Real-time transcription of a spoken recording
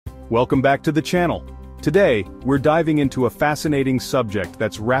Welcome back to the channel. Today, we're diving into a fascinating subject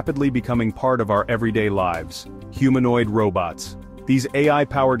that's rapidly becoming part of our everyday lives: humanoid robots. These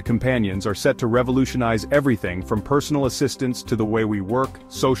AI-powered companions are set to revolutionize everything from personal assistants to the way we work,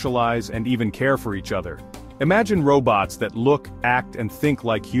 socialize, and even care for each other. Imagine robots that look, act, and think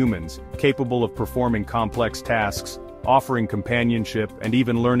like humans, capable of performing complex tasks, offering companionship, and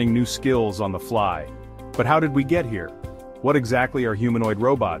even learning new skills on the fly. But how did we get here? What exactly are humanoid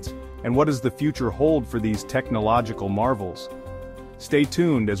robots, and what does the future hold for these technological marvels? Stay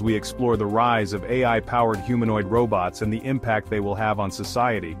tuned as we explore the rise of AI-powered humanoid robots and the impact they will have on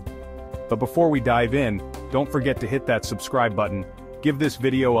society. But before we dive in, don't forget to hit that subscribe button, give this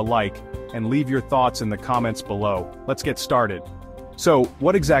video a like, and leave your thoughts in the comments below. Let's get started. So,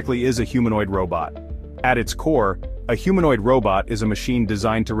 what exactly is a humanoid robot? At its core, a humanoid robot is a machine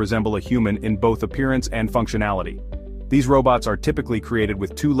designed to resemble a human in both appearance and functionality. These robots are typically created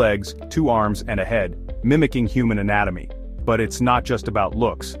with 2 legs, 2 arms, and a head, mimicking human anatomy. But it's not just about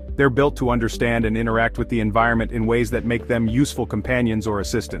looks. They're built to understand and interact with the environment in ways that make them useful companions or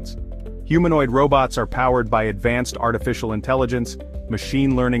assistants. Humanoid robots are powered by advanced artificial intelligence,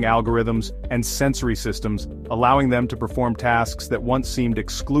 machine learning algorithms, and sensory systems, allowing them to perform tasks that once seemed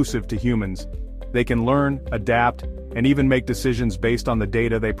exclusive to humans. They can learn, adapt, and even make decisions based on the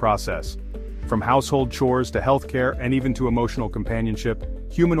data they process. From household chores to healthcare and even to emotional companionship,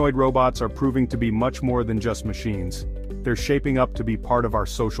 humanoid robots are proving to be much more than just machines. They're shaping up to be part of our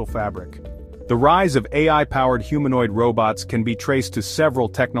social fabric. The rise of AI-powered humanoid robots can be traced to several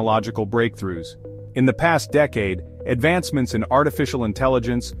technological breakthroughs. In the past decade, advancements in artificial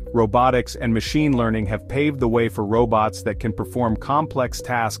intelligence, robotics, and machine learning have paved the way for robots that can perform complex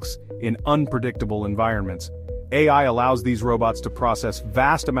tasks in unpredictable environments. AI allows these robots to process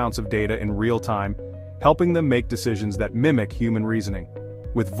vast amounts of data in real time, helping them make decisions that mimic human reasoning.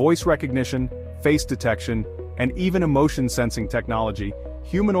 With voice recognition, face detection, and even emotion sensing technology,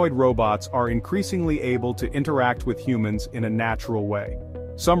 humanoid robots are increasingly able to interact with humans in a natural way.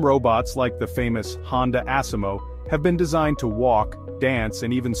 Some robots, like the famous Honda Asimo, have been designed to walk, dance,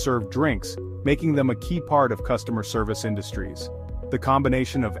 and even serve drinks, making them a key part of customer service industries. The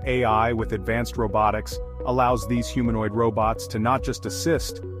combination of AI with advanced robotics allows these humanoid robots to not just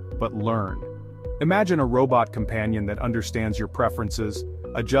assist, but learn. Imagine a robot companion that understands your preferences,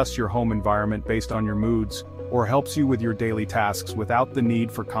 adjusts your home environment based on your moods, or helps you with your daily tasks without the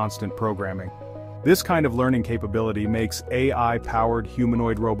need for constant programming. This kind of learning capability makes AI-powered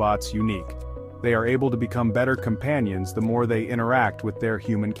humanoid robots unique. They are able to become better companions the more they interact with their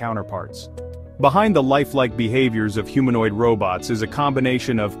human counterparts. Behind the lifelike behaviors of humanoid robots is a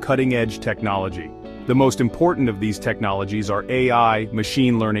combination of cutting-edge technology. The most important of these technologies are AI,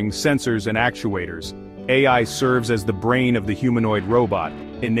 machine learning, sensors, and actuators. AI serves as the brain of the humanoid robot,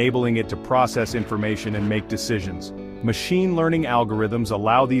 enabling it to process information and make decisions. Machine learning algorithms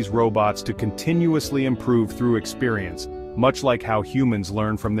allow these robots to continuously improve through experience, much like how humans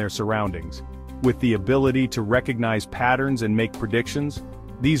learn from their surroundings. With the ability to recognize patterns and make predictions,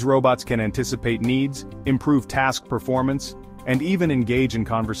 these robots can anticipate needs, improve task performance, and even engage in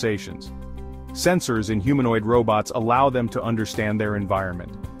conversations. Sensors in humanoid robots allow them to understand their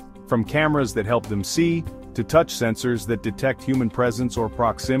environment. From cameras that help them see, to touch sensors that detect human presence or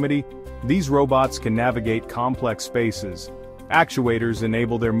proximity, these robots can navigate complex spaces. Actuators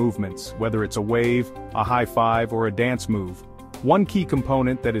enable their movements, whether it's a wave, a high five, or a dance move. One key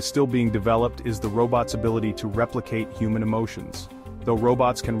component that is still being developed is the robot's ability to replicate human emotions. Though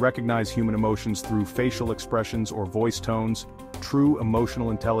robots can recognize human emotions through facial expressions or voice tones, true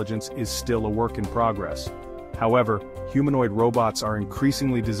emotional intelligence is still a work in progress. However, humanoid robots are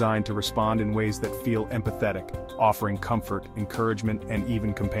increasingly designed to respond in ways that feel empathetic, offering comfort, encouragement, and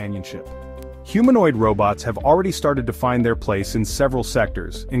even companionship. Humanoid robots have already started to find their place in several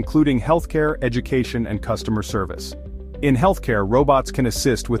sectors, including healthcare, education, and customer service. In healthcare, robots can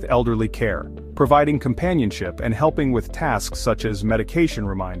assist with elderly care, providing companionship and helping with tasks such as medication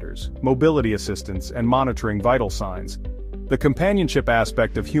reminders, mobility assistance, and monitoring vital signs. The companionship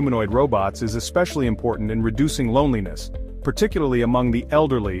aspect of humanoid robots is especially important in reducing loneliness, particularly among the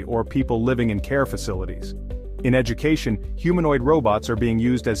elderly or people living in care facilities. In education, humanoid robots are being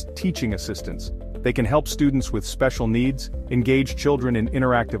used as teaching assistants. They can help students with special needs, engage children in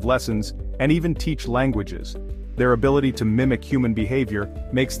interactive lessons, and even teach languages. Their ability to mimic human behavior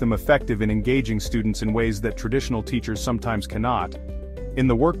makes them effective in engaging students in ways that traditional teachers sometimes cannot. In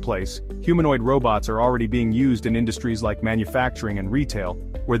the workplace, humanoid robots are already being used in industries like manufacturing and retail,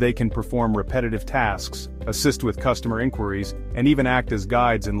 where they can perform repetitive tasks, assist with customer inquiries, and even act as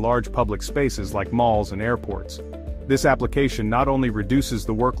guides in large public spaces like malls and airports. this application not only reduces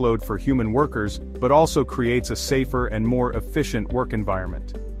the workload for human workers, but also creates a safer and more efficient work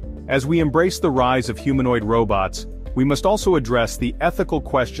environment. As we embrace the rise of humanoid robots, we must also address the ethical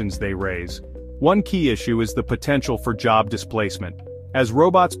questions they raise. One key issue is the potential for job displacement. As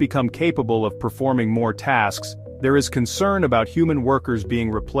robots become capable of performing more tasks, there is concern about human workers being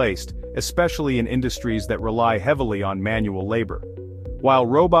replaced, especially in industries that rely heavily on manual labor. While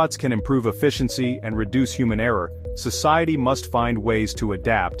robots can improve efficiency and reduce human error, society must find ways to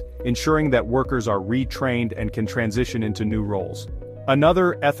adapt, ensuring that workers are retrained and can transition into new roles.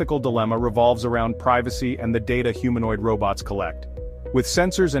 Another ethical dilemma revolves around privacy and the data humanoid robots collect. With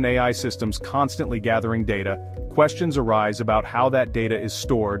sensors and AI systems constantly gathering data, questions arise about how that data is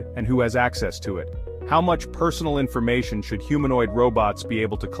stored and who has access to it. How much personal information should humanoid robots be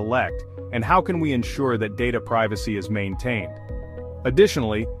able to collect, and how can we ensure that data privacy is maintained?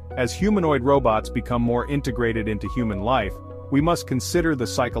 Additionally, as humanoid robots become more integrated into human life, we must consider the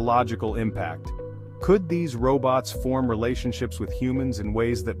psychological impact. Could these robots form relationships with humans in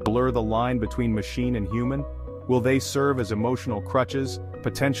ways that blur the line between machine and human? Will they serve as emotional crutches,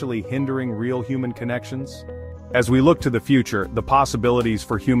 potentially hindering real human connections? As we look to the future, the possibilities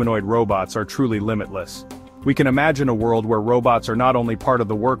for humanoid robots are truly limitless. We can imagine a world where robots are not only part of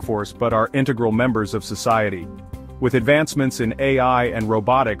the workforce but are integral members of society. With advancements in AI and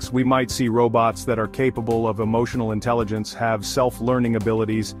robotics, we might see robots that are capable of emotional intelligence, have self-learning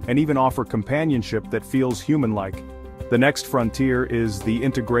abilities, and even offer companionship that feels human-like. The next frontier is the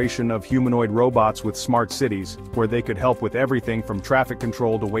integration of humanoid robots with smart cities, where they could help with everything from traffic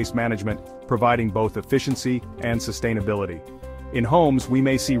control to waste management, providing both efficiency and sustainability. In homes, we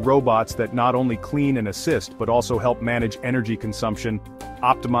may see robots that not only clean and assist but also help manage energy consumption,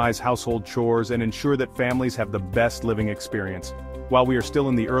 optimize household chores, and ensure that families have the best living experience. While we are still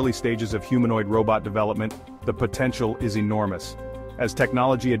in the early stages of humanoid robot development, the potential is enormous. As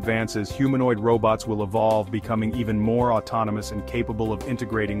technology advances, humanoid robots will evolve, becoming even more autonomous and capable of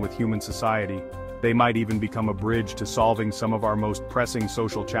integrating with human society. They might even become a bridge to solving some of our most pressing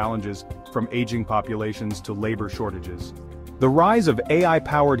social challenges, from aging populations to labor shortages. The rise of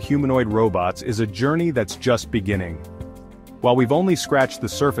AI-powered humanoid robots is a journey that's just beginning. While we've only scratched the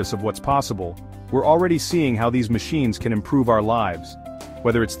surface of what's possible, we're already seeing how these machines can improve our lives.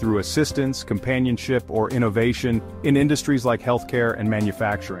 Whether it's through assistance, companionship, or innovation in industries like healthcare and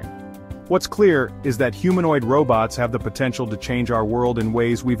manufacturing. What's clear is that humanoid robots have the potential to change our world in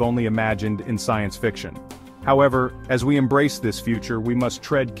ways we've only imagined in science fiction. However, as we embrace this future, we must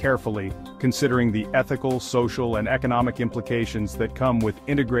tread carefully, considering the ethical, social, and economic implications that come with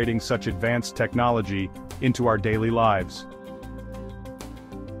integrating such advanced technology into our daily lives.